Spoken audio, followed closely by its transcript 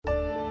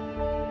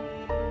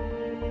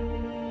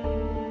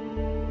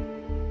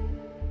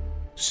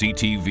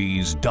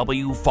CTV's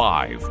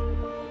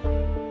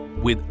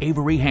W5 with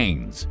Avery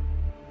Haynes.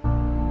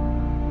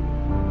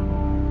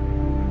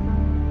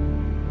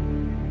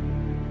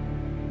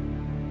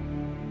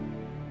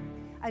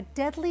 A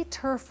deadly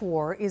turf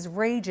war is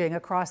raging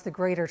across the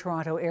Greater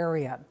Toronto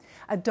Area.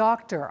 A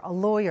doctor, a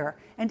lawyer,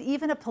 and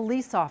even a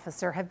police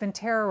officer have been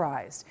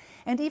terrorized.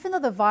 And even though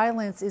the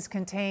violence is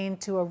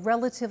contained to a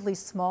relatively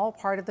small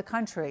part of the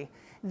country,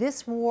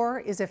 this war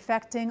is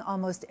affecting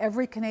almost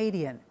every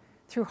Canadian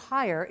through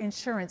higher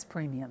insurance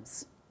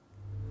premiums.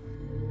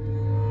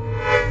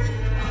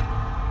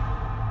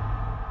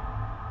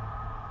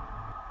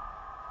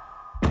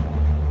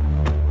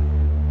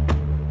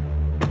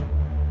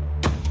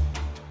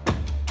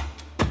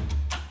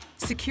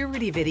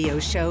 Security video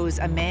shows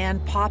a man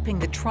popping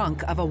the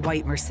trunk of a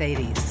white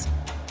Mercedes.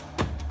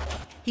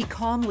 He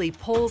calmly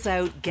pulls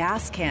out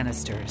gas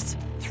canisters,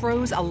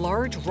 throws a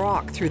large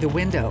rock through the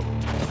window,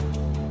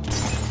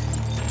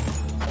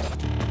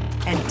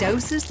 and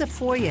douses the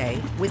foyer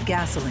with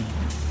gasoline.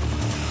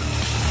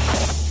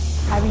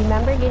 I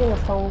remember getting a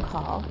phone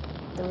call.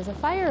 There was a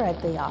fire at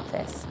the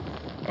office.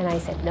 And I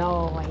said,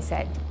 no,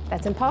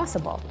 that's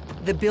impossible.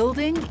 The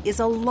building is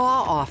a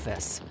law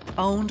office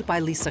owned by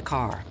Lisa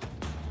Carr.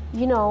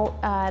 You know,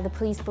 the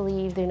police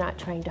believe they're not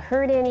trying to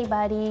hurt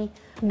anybody.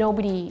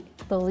 Nobody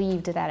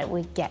believed that it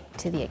would get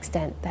to the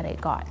extent that it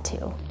got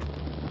to.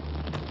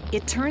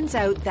 It turns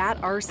out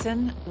that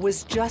arson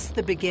was just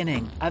the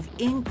beginning of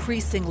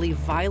increasingly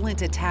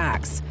violent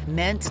attacks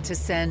meant to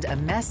send a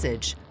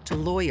message to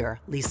lawyer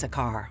Lisa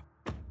Carr.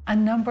 A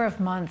number of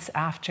months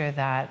after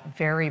that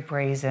very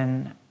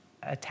brazen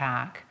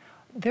attack,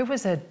 there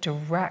was a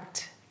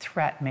direct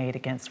threat made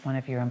against one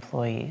of your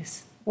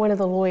employees. One of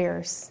the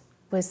lawyers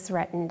was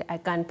threatened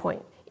at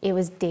gunpoint. It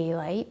was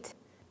daylight.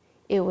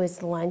 It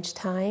was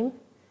lunchtime.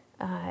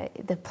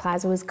 The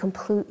plaza was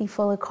completely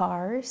full of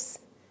cars.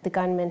 The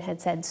gunman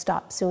had said,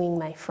 "Stop suing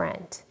my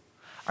friend."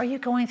 Are you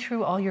going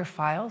through all your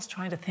files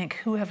trying to think,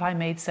 who have I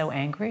made so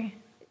angry?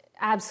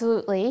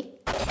 Absolutely.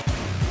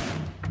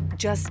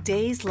 Just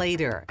days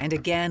later, and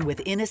again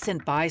with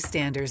innocent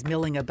bystanders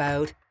milling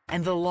about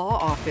and the law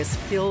office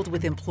filled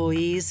with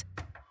employees,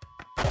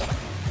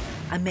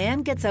 a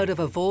man gets out of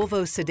a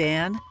Volvo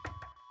sedan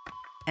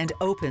and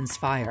opens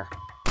fire.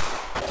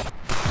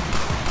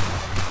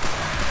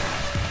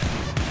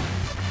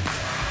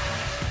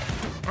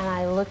 And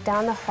I looked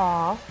down the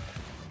hall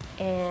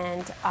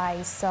and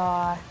I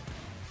saw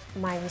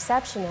my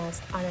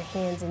receptionist on her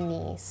hands and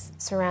knees,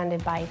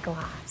 surrounded by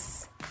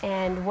glass.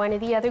 And one of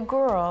the other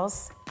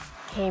girls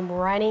came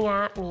running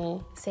at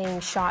me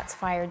saying, shots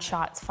fired,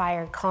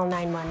 call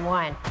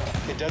 911.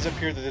 It does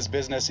appear that this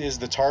business is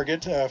the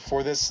target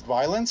for this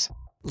violence.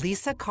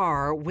 Lisa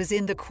Carr was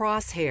in the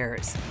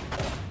crosshairs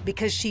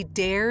because she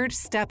dared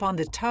step on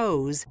the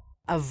toes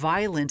of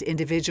violent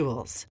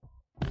individuals.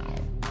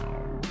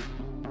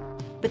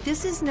 But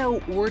this is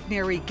no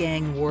ordinary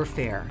gang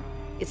warfare.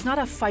 It's not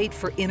a fight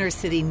for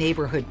inner-city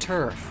neighborhood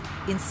turf.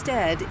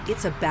 Instead,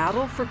 it's a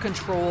battle for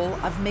control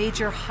of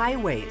major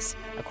highways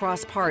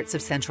across parts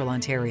of central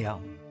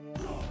Ontario.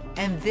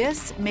 And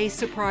this may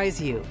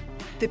surprise you.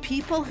 The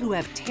people who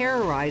have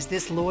terrorized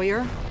this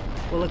lawyer,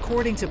 well,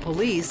 according to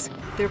police,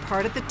 they're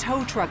part of the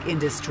tow truck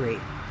industry,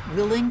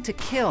 willing to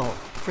kill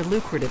for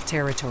lucrative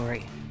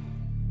territory.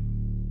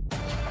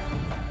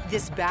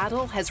 This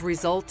battle has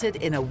resulted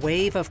in a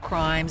wave of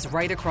crimes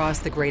right across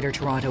the Greater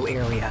Toronto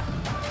Area.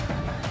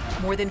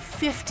 More than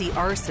 50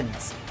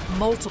 arsons,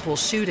 multiple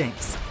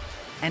shootings,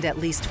 and at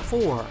least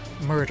 4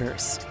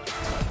 murders.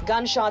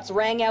 Gunshots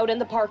rang out in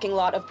the parking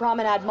lot of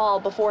Promenade Mall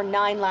before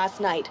 9 last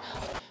night.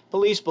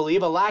 Police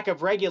believe a lack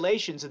of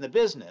regulations in the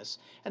business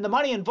and the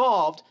money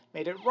involved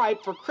made it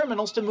ripe for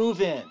criminals to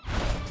move in.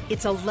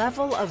 It's a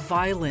level of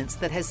violence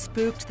that has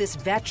spooked this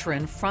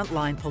veteran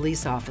frontline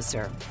police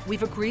officer.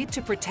 We've agreed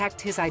to protect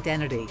his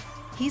identity.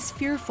 He's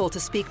fearful to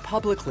speak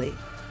publicly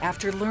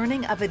after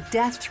learning of a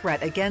death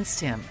threat against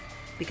him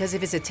because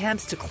of his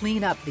attempts to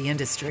clean up the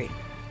industry.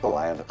 Oh,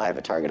 I have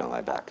a target on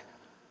my back.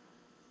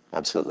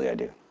 Absolutely, I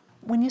do.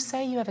 When you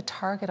say you have a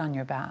target on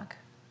your back,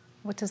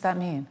 what does that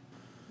mean?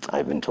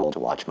 I've been told to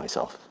watch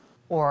myself.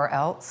 Or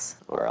else?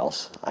 Or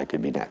else I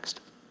could be next.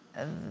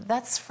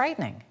 That's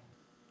frightening.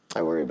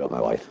 I worry about my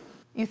wife.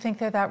 You think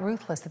they're that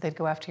ruthless that they'd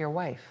go after your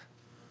wife?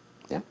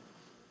 Yeah.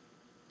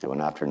 They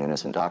went after an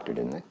innocent doctor,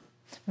 didn't they?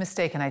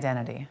 Mistaken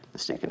identity.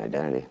 Mistaken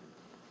identity.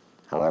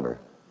 However,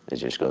 it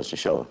just goes to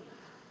show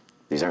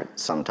these aren't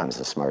sometimes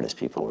the smartest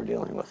people we're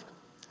dealing with,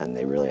 and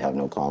they really have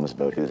no qualms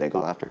about who they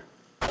go after.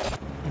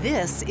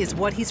 This is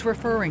what he's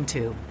referring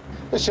to.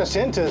 This just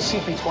into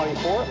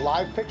CP24,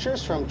 live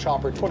pictures from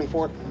Chopper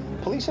 24.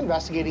 Police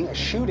investigating a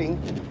shooting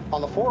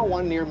on the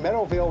 401 near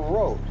Meadowvale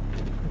Road.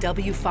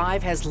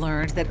 W5 has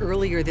learned that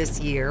earlier this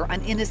year,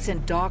 an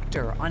innocent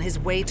doctor on his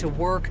way to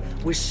work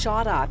was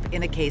shot up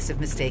in a case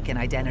of mistaken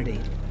identity.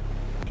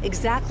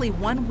 Exactly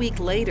 1 week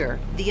later,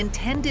 the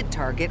intended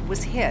target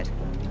was hit.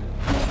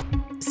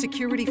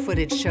 Security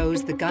footage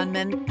shows the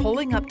gunman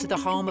pulling up to the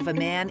home of a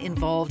man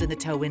involved in the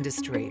tow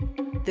industry.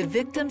 The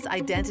victim's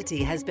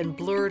identity has been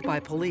blurred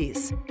by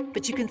police,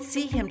 but you can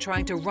see him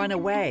trying to run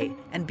away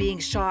and being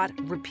shot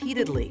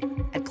repeatedly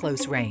at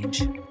close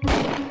range.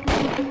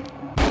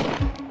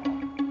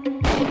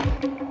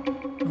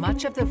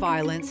 Much of the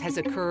violence has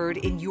occurred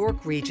in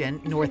York Region,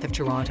 north of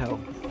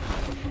Toronto.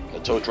 A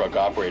tow truck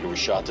operator was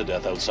shot to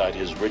death outside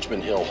his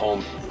Richmond Hill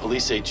home.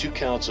 Police say 2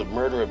 counts of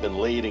murder have been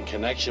laid in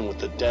connection with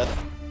the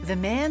death. The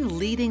man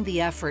leading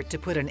the effort to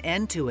put an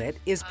end to it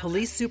is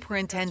Police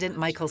Superintendent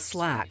Michael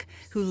Slack,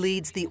 who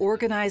leads the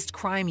Organized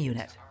Crime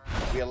Unit.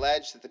 We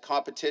allege that the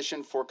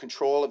competition for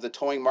control of the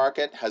towing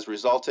market has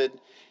resulted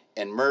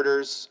in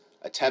murders,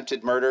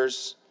 attempted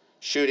murders,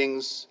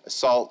 shootings,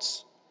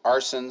 assaults,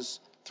 arsons,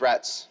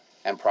 threats,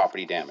 and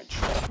property damage.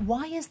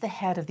 Why is the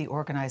head of the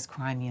Organized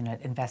Crime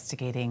Unit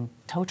investigating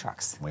tow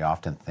trucks? We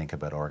often think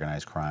about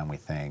organized crime. We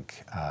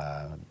think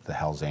the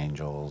Hells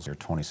Angels, your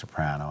Tony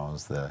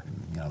Sopranos, the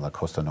La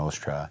Cosa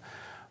Nostra.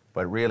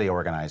 But really,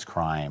 organized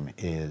crime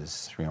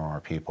is 3 or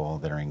more people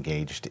that are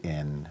engaged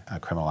in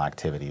criminal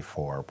activity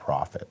for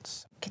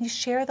profits. Can you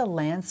share the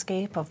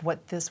landscape of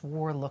what this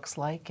war looks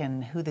like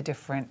and who the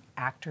different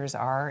actors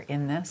are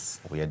in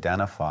this? We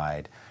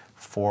identified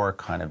 4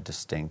 kind of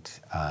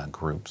distinct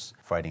groups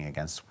fighting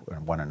against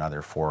one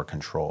another for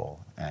control.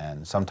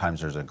 And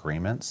sometimes there's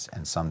agreements,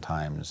 and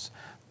sometimes,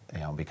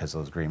 because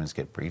those agreements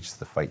get breached,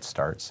 the fight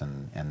starts,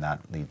 and that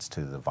leads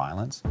to the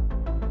violence.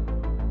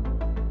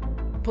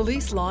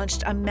 Police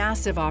launched a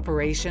massive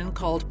operation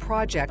called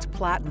Project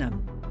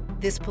Platinum.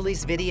 This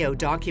police video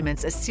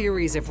documents a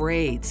series of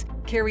raids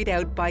carried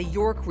out by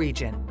York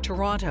Region,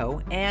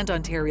 Toronto, and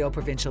Ontario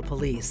Provincial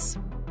Police.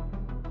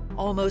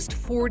 Almost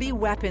 40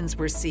 weapons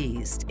were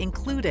seized,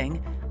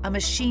 including a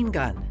machine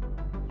gun.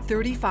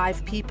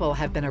 35 people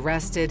have been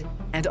arrested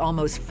and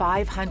almost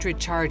 500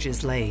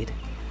 charges laid.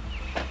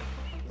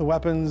 The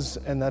weapons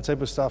and that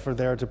type of stuff are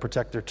there to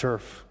protect their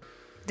turf.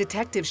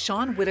 Detective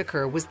Sean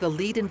Whitaker was the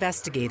lead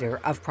investigator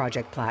of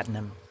Project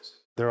Platinum.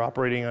 They're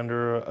operating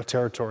under a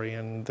territory,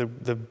 and the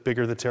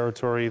bigger the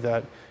territory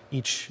that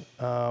each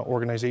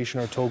organization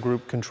or tow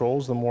group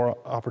controls, the more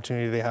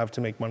opportunity they have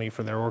to make money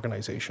for their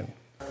organization.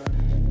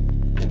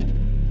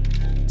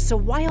 So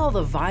why all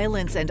the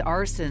violence and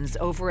arsons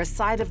over a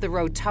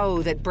side-of-the-road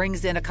tow that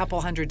brings in a couple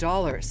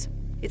 $100s?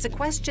 It's a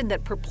question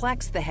that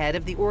perplexed the head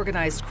of the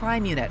Organized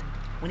Crime Unit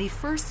when he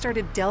first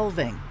started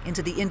delving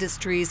into the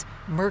industry's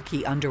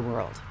murky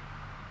underworld.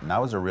 And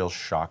that was a real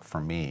shock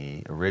for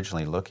me,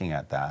 originally looking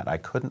at that. I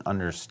couldn't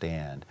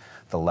understand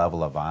the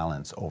level of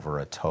violence over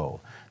a tow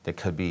that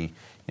could be,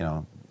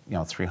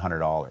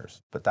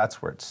 $300. But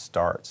that's where it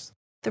starts.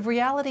 The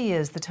reality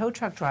is the tow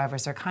truck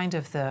drivers are kind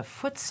of the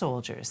foot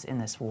soldiers in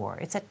this war.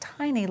 It's a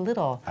tiny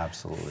little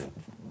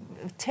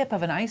tip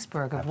of an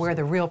iceberg of where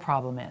the real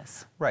problem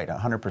is. Right,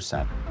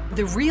 100%.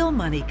 The real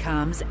money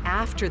comes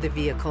after the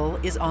vehicle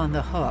is on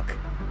the hook.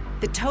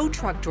 The tow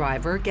truck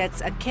driver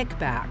gets a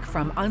kickback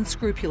from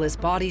unscrupulous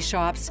body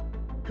shops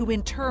who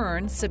in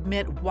turn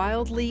submit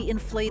wildly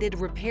inflated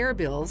repair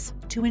bills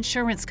to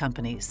insurance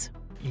companies.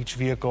 Each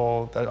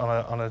vehicle that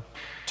on a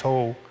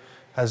tow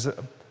has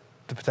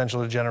the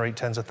potential to generate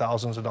tens of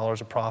thousands of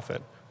dollars of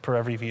profit per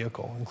every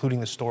vehicle,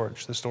 including the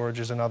storage. The storage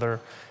is another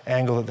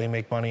angle that they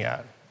make money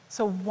at.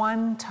 So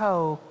one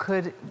tow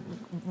could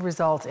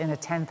result in a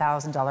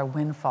 $10,000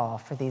 windfall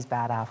for these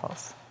bad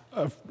apples.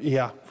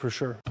 Yeah, for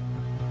sure.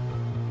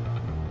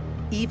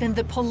 Even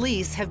the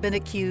police have been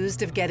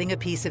accused of getting a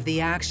piece of the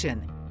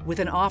action, with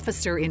an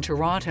officer in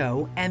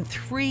Toronto and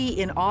 3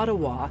 in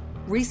Ottawa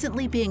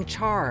recently being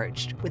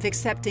charged with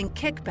accepting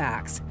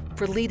kickbacks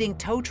for leading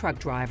tow truck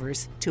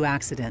drivers to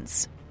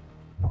accidents.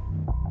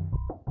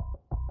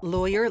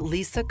 Lawyer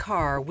Lisa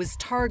Carr was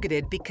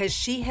targeted because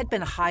she had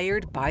been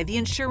hired by the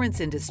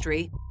insurance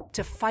industry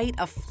to fight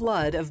a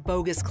flood of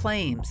bogus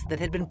claims that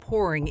had been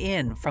pouring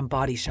in from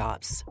body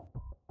shops.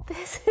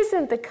 This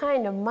isn't the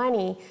kind of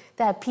money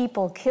that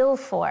people kill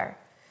for.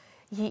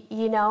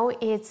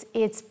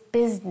 It's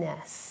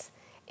business.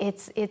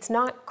 It's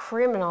not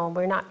criminal.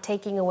 We're not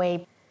taking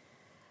away.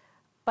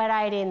 But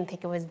I didn't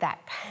think it was that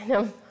kind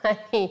of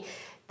money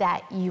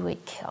that you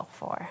would kill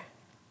for.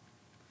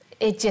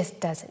 It just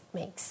doesn't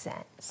make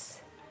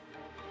sense.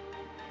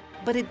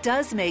 But it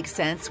does make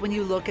sense when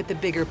you look at the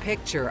bigger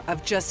picture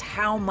of just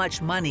how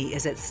much money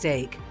is at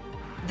stake.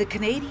 The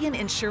Canadian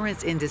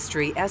insurance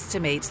industry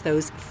estimates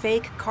those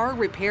fake car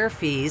repair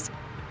fees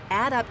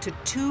add up to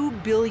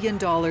 $2 billion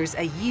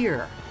a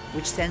year,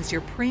 which sends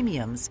your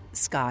premiums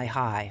sky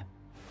high.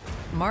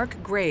 Mark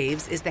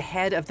Graves is the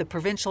head of the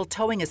Provincial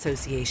Towing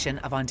Association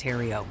of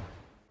Ontario.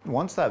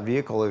 Once that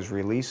vehicle is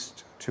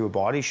released to a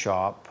body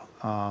shop,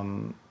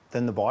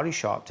 then the body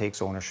shop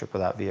takes ownership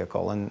of that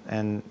vehicle,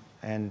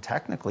 and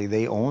technically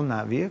they own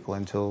that vehicle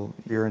until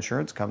your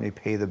insurance company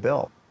pay the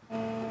bill.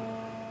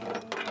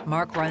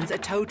 Mark runs a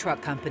tow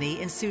truck company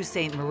in Sault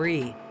Ste.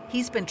 Marie.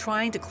 He's been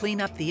trying to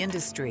clean up the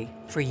industry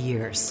for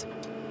years.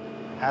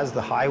 As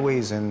the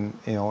highways in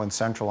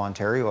central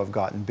Ontario have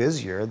gotten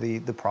busier,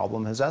 the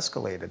problem has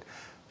escalated.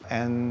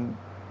 And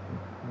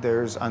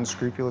there's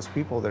unscrupulous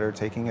people that are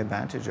taking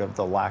advantage of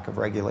the lack of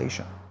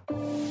regulation.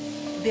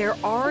 There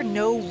are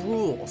no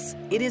rules.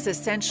 It is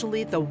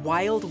essentially the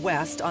Wild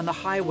West on the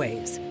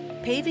highways,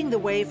 paving the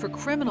way for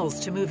criminals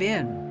to move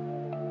in.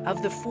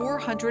 Of the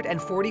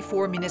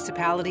 444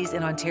 municipalities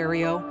in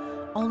Ontario,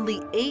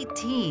 only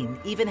 18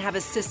 even have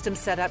a system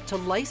set up to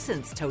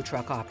license tow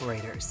truck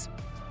operators.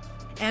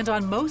 And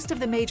on most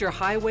of the major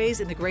highways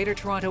in the Greater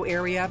Toronto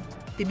Area,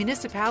 the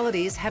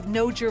municipalities have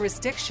no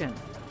jurisdiction.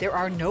 There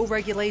are no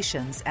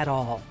regulations at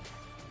all.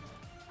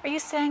 Are you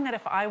saying that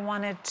if I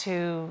wanted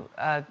to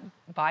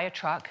buy a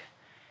truck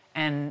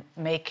and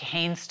make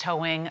Haynes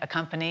Towing a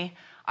company,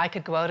 I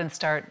could go out and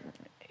start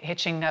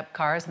hitching up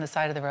cars on the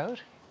side of the road?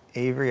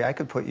 Avery, I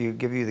could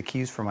give you the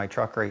keys for my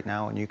truck right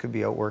now, and you could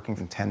be out working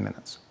in 10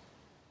 minutes.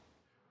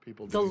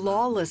 The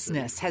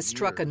lawlessness has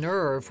struck a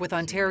nerve with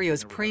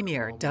Ontario's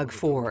Premier, Doug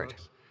Ford.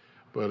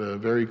 But a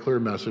very clear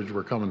message,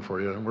 we're coming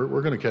for you, and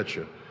we're going to catch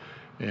you,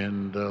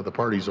 and the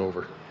party's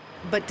over.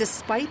 But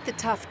despite the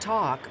tough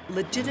talk,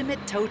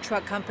 legitimate tow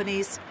truck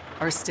companies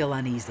are still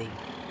uneasy.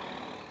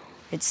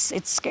 It's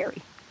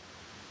scary.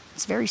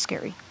 It's very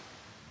scary.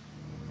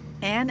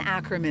 Ann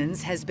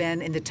Ackermans has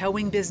been in the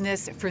towing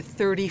business for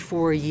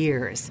 34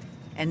 years,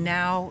 and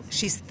now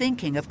she's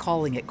thinking of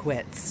calling it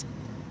quits.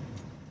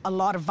 A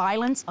lot of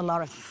violence, a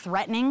lot of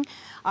threatening.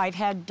 I've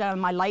had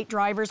my light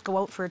drivers go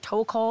out for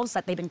tow calls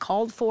that they've been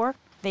called for.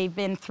 They've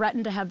been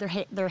threatened to have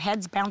their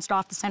heads bounced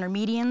off the center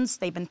medians.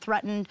 They've been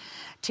threatened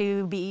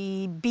to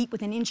be beat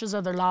within inches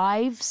of their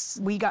lives.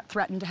 We got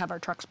threatened to have our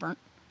trucks burnt.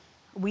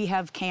 We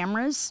have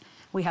cameras.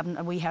 We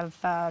have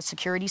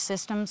security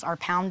systems. Our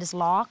pound is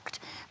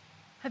locked.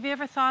 Have you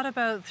ever thought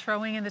about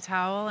throwing in the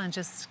towel and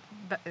just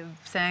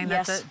saying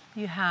that's it?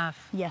 You have?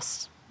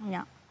 Yes,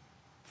 yeah,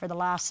 for the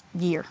last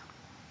year.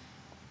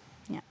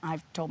 Yeah,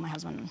 I've told my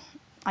husband,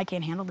 I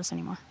can't handle this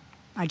anymore.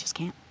 I just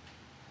can't.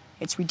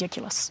 It's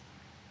ridiculous.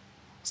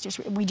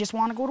 We just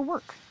want to go to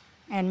work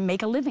and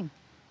make a living.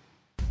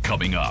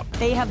 Coming up.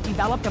 They have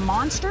developed a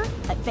monster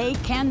that they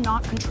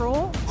cannot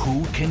control.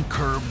 Who can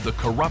curb the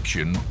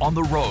corruption on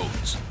the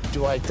roads?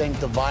 Do I think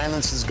the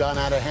violence has gone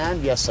out of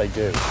hand? Yes, I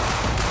do.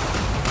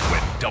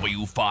 When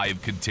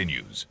W5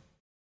 continues.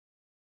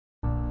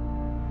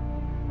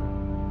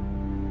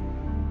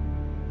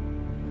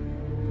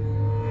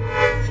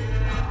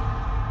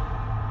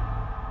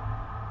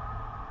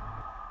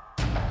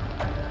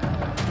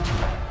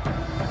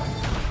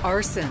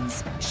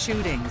 Arsons,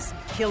 shootings,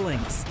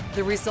 killings,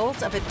 the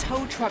result of a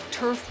tow truck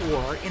turf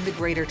war in the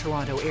Greater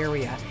Toronto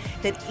Area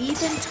that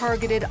even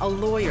targeted a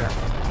lawyer.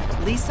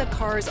 Lisa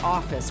Carr's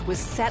office was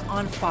set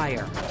on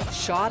fire,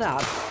 shot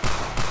up,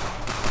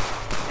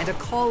 and a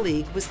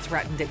colleague was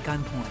threatened at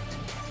gunpoint.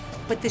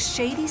 But the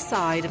shady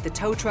side of the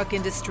tow truck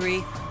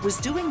industry was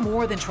doing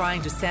more than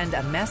trying to send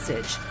a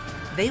message.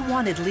 They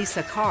wanted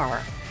Lisa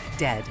Carr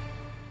dead.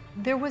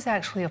 There was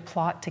actually a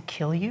plot to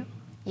kill you?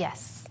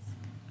 Yes.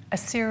 A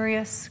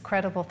serious,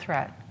 credible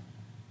threat.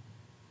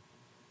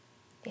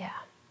 Yeah.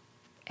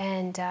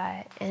 And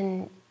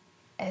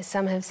as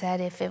some have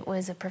said, if it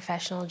was a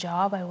professional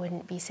job, I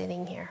wouldn't be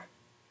sitting here.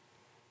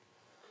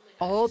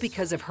 All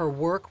because of her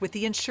work with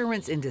the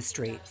insurance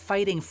industry,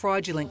 fighting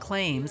fraudulent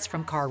claims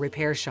from car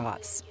repair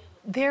shops.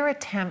 Their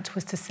attempt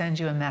was to send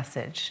you a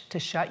message, to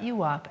shut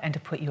you up and to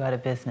put you out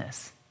of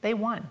business. They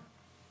won.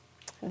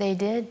 They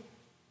did.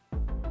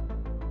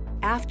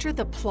 After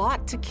the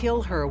plot to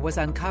kill her was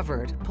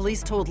uncovered,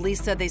 police told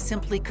Lisa they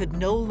simply could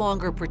no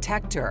longer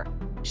protect her.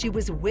 She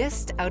was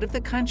whisked out of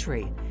the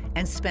country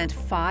and spent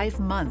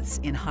 5 months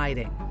in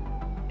hiding.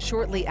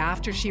 Shortly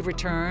after she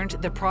returned,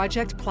 the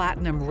Project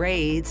Platinum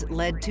raids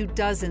led to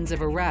dozens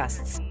of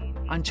arrests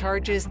on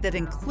charges that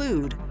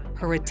include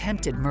her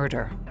attempted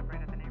murder.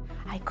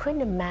 I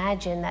couldn't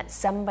imagine that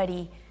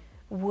somebody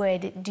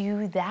would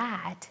do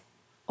that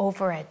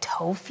over a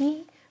tow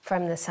fee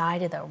from the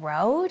side of the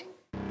road.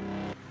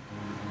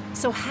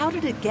 So how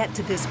did it get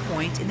to this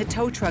point in the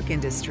tow truck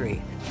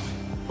industry?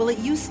 Well, it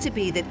used to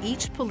be that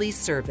each police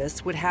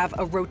service would have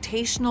a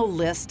rotational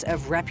list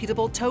of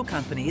reputable tow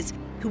companies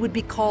who would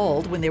be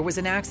called when there was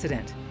an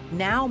accident.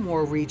 Now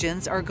more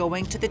regions are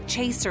going to the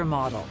chaser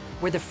model,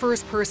 where the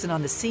first person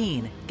on the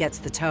scene gets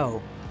the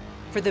tow.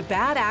 For the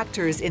bad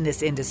actors in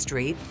this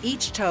industry,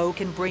 each tow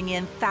can bring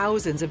in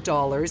thousands of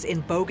dollars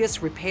in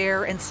bogus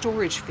repair and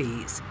storage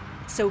fees.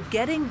 So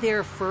getting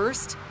there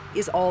first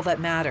is all that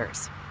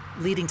matters,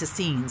 leading to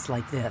scenes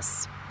like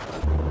this.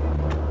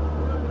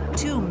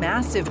 2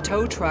 massive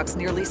tow trucks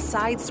nearly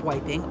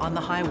sideswiping on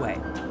the highway.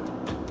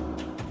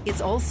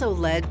 It's also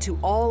led to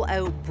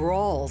all-out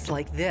brawls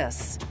like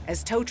this,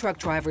 as tow truck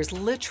drivers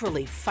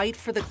literally fight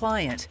for the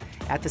client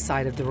at the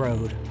side of the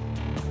road.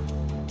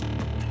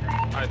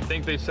 I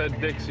think they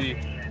said Dixie,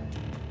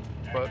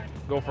 but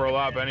go for a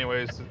lap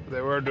anyways.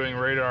 They were doing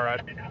radar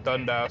at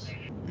Dundas.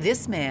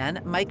 This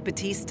man, Mike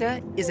Batista,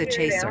 is a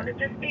chaser.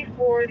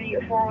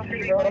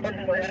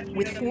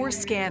 With 4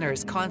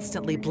 scanners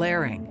constantly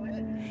blaring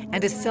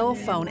and a cell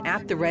phone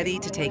at the ready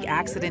to take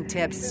accident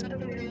tips,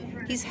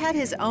 he's had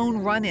his own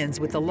run-ins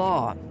with the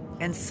law,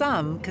 and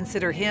some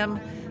consider him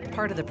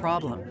part of the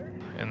problem.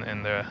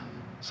 In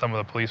some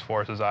of the police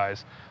force's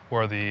eyes,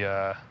 we're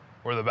the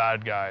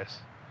bad guys.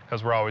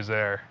 because we're always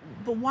there.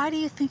 But why do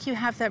you think you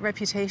have that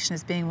reputation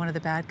as being one of the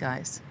bad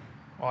guys?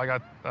 Well, I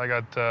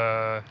got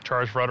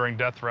charged for uttering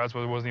death threats, but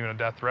it wasn't even a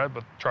death threat,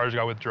 but charge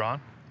got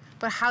withdrawn.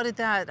 But how did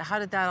that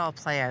all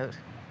play out?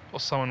 Well,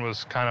 someone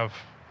was kind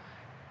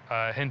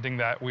of hinting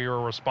that we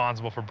were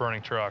responsible for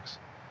burning trucks.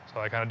 So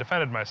I kind of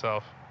defended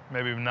myself.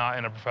 Maybe not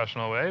in a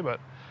professional way, but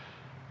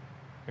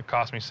it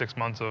cost me 6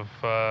 months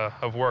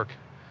of work,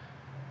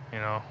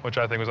 which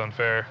I think was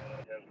unfair.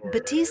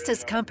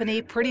 Batista's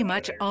company pretty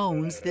much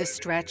owns this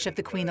stretch of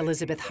the Queen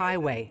Elizabeth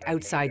Highway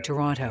outside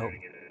Toronto.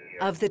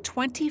 Of the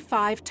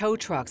 25 tow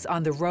trucks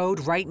on the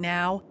road right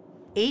now,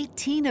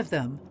 18 of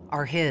them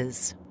are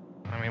his.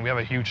 I mean, we have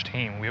a huge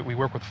team. We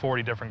work with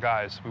 40 different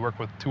guys. We work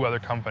with 2 other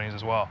companies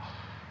as well.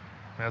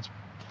 I mean, that's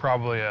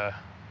probably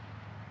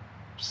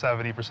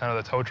 70%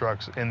 of the tow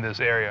trucks in this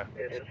area.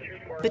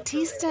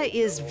 Batista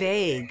is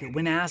vague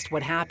when asked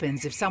what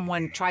happens if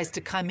someone tries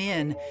to come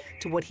in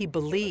to what he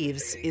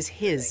believes is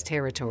his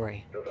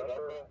territory.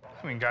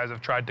 I mean, guys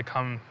have tried to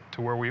come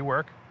to where we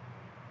work,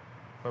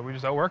 but we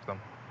just outwork them.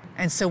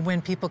 And so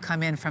when people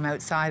come in from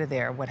outside of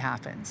there, what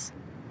happens?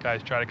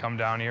 Guys try to come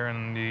down here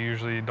and you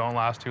usually don't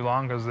last too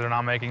long because they're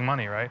not making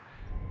money, right?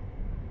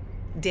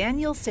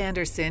 Daniel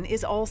Sanderson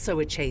is also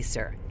a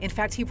chaser. In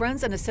fact, he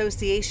runs an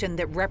association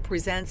that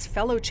represents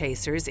fellow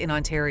chasers in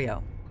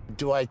Ontario.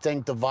 Do I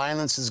think the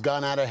violence has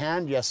gone out of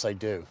hand? Yes, I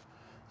do.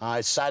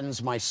 It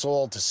saddens my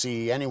soul to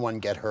see anyone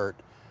get hurt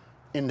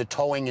in the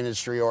towing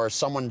industry or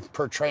someone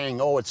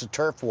portraying, oh, it's a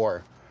turf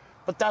war.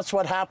 But that's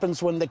what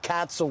happens when the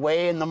cat's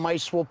away and the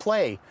mice will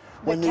play.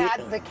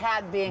 The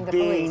cat being the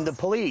police. Being the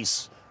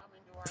police.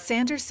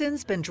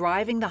 Sanderson's been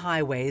driving the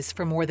highways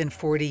for more than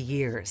 40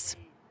 years.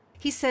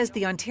 He says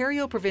the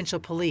Ontario Provincial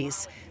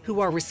Police, who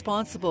are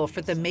responsible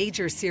for the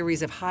major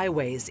series of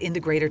highways in the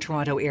Greater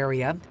Toronto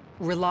Area,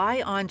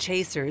 rely on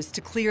chasers to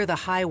clear the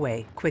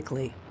highway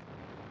quickly.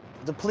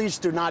 The police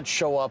do not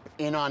show up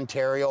in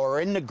Ontario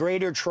or in the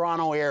Greater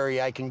Toronto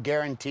Area, I can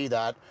guarantee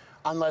that,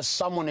 unless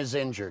someone is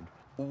injured.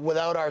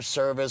 Without our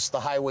service, the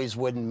highways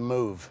wouldn't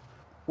move.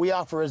 We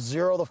offer a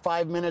 0 to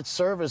 5 minute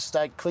service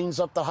that cleans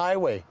up the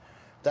highway,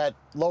 that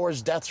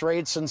lowers death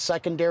rates and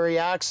secondary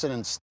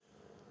accidents.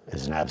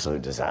 It's an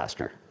absolute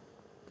disaster.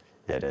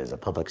 It is a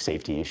public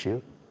safety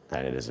issue,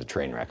 and it is a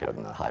train wreck out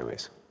on the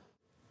highways.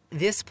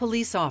 This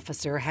police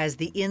officer has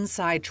the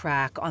inside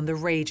track on the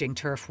raging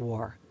turf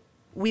war.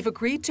 We've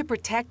agreed to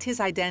protect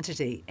his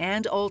identity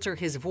and alter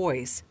his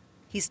voice.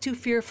 He's too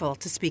fearful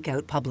to speak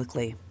out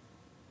publicly.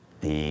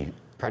 The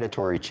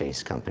predatory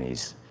chase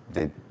companies,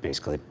 they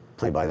basically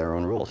play by their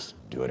own rules,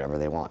 do whatever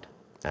they want,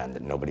 and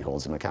that nobody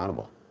holds them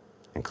accountable,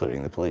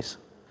 including the police.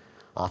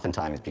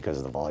 Oftentimes, because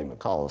of the volume of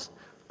calls,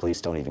 police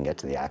don't even get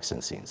to the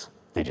accident scenes.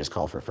 They just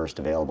call for first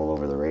available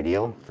over the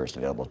radio. First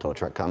available tow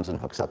truck comes and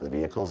hooks up the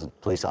vehicles,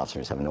 and police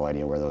officers have no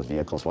idea where those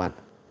vehicles went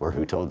or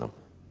who towed them.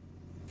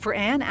 For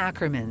Ann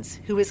Ackermans,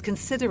 who is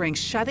considering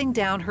shutting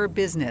down her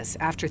business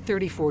after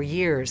 34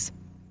 years,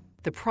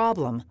 the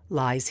problem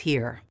lies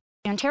here.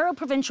 The Ontario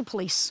Provincial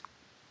Police,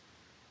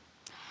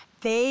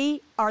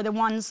 they are the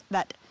ones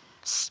that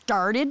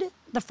started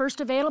the First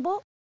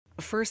Available.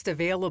 First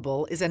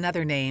Available is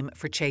another name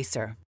for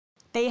chaser.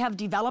 They have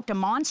developed a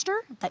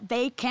monster that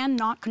they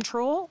cannot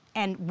control,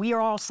 and we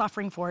are all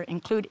suffering for it,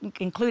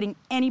 including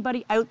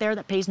anybody out there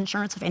that pays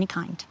insurance of any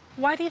kind.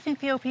 Why do you think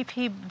the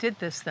OPP did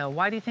this, though?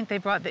 Why do you think they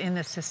brought in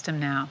this system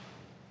now?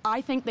 I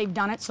think they've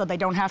done it so they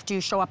don't have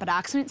to show up at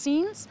accident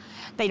scenes,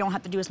 they don't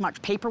have to do as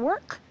much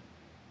paperwork,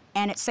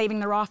 and it's saving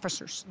their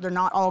officers. They're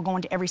not all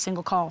going to every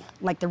single call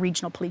like the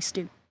regional police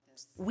do.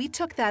 We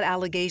took that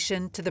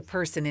allegation to the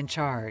person in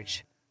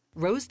charge.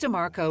 Rose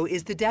DeMarco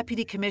is the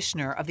Deputy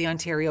Commissioner of the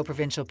Ontario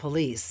Provincial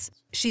Police.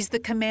 She's the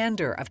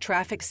commander of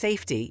traffic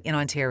safety in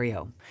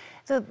Ontario.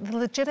 The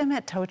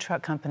legitimate tow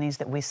truck companies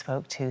that we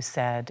spoke to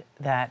said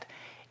that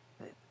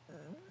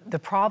the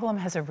problem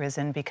has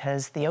arisen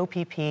because the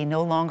OPP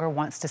no longer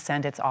wants to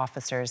send its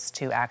officers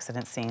to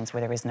accident scenes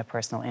where there isn't a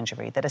personal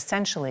injury, that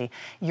essentially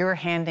you're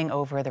handing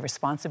over the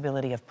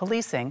responsibility of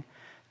policing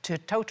to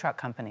tow truck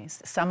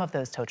companies. Some of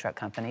those tow truck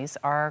companies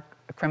are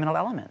criminal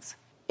elements.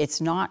 It's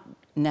not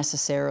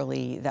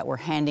necessarily that we're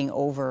handing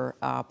over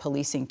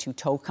policing to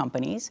tow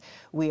companies.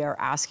 We are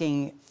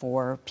asking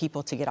for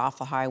people to get off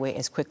the highway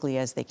as quickly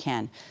as they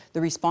can. The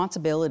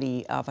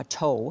responsibility of a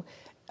tow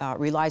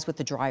relies with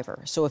the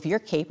driver. So if you're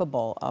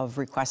capable of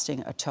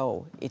requesting a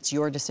tow, it's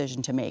your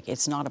decision to make.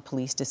 It's not a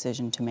police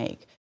decision to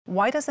make.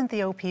 Why doesn't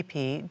the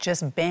OPP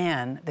just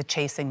ban the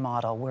chasing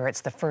model where it's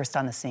the first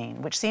on the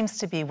scene, which seems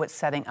to be what's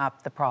setting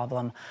up the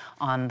problem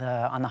on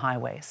the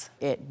highways?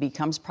 It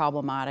becomes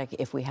problematic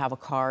if we have a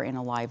car in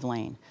a live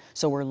lane.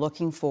 So we're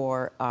looking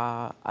for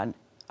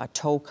a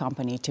tow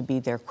company to be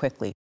there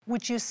quickly.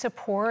 Would you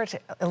support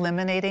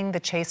eliminating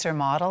the chaser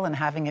model and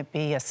having it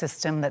be a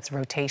system that's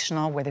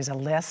rotational, where there's a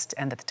list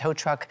and that the tow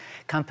truck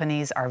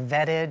companies are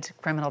vetted,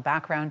 criminal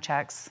background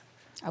checks?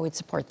 I would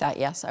support that,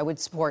 yes. I would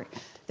support,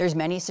 there's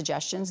many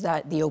suggestions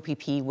that the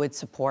OPP would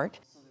support.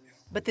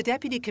 But the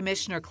Deputy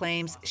Commissioner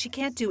claims she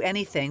can't do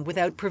anything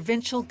without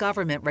provincial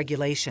government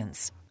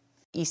regulations.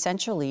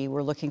 Essentially,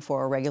 we're looking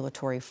for a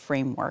regulatory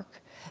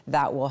framework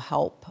that will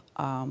help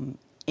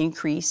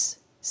increase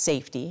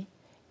safety,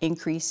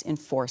 increase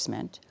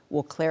enforcement,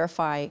 will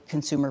clarify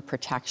consumer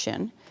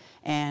protection,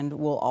 and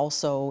will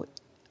also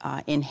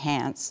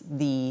enhance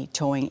the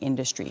towing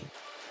industry.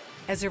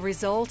 As a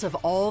result of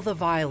all the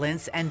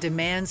violence and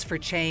demands for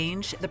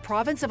change, the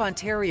province of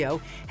Ontario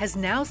has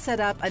now set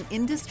up an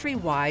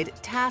industry-wide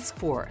task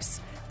force.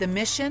 The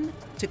mission?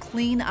 To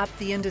clean up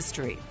the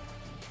industry.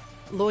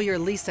 Lawyer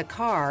Lisa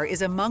Carr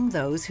is among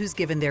those who's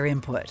given their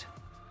input.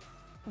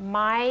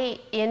 My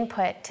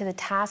input to the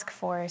task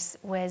force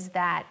was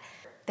that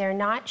they're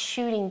not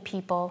shooting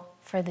people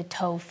for the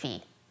tow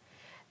fee.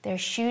 They're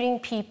shooting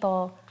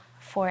people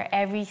for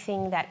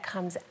everything that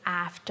comes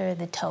after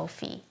the tow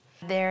fee.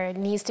 There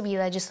needs to be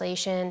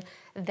legislation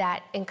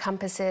that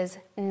encompasses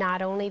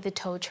not only the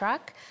tow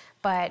truck,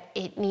 but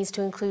it needs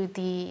to include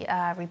the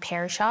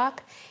repair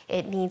shop,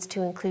 it needs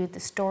to include the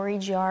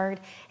storage yard,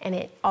 and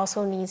it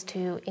also needs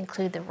to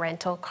include the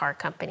rental car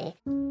company.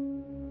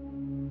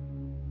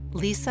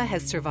 Lisa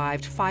has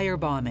survived fire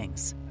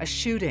bombings, a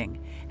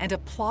shooting, and a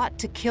plot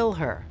to kill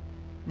her.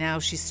 Now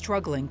she's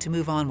struggling to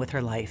move on with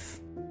her life.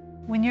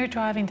 When you're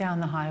driving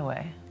down the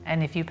highway,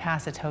 and if you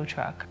pass a tow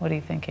truck, what are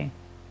you thinking?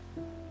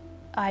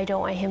 I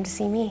don't want him to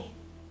see me.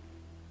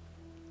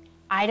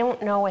 I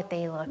don't know what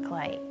they look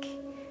like.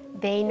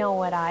 They know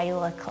what I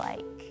look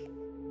like.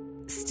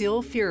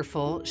 Still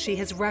fearful, she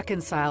has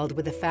reconciled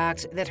with the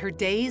fact that her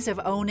days of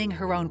owning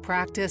her own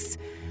practice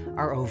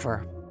are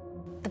over.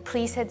 The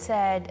police had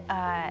said,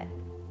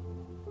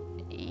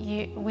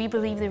 we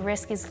believe the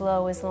risk is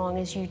low as long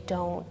as you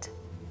don't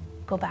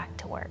go back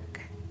to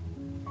work,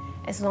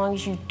 as long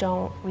as you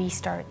don't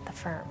restart the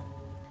firm.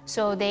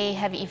 So they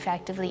have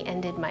effectively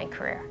ended my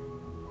career.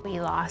 We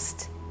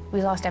lost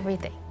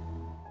everything.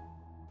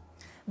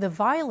 The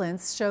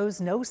violence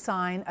shows no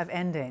sign of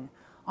ending.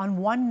 On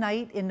one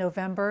night in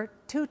November,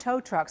 2 tow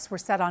trucks were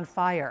set on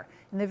fire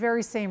in the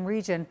very same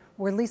region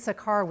where Lisa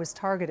Carr was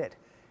targeted.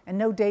 And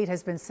no date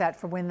has been set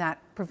for when that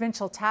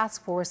provincial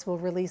task force will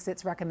release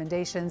its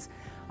recommendations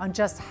on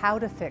just how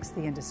to fix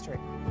the industry.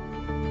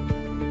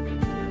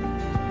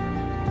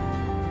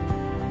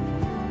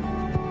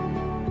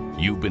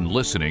 You've been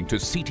listening to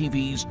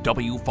CTV's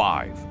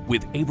W5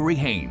 with Avery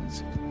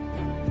Haines.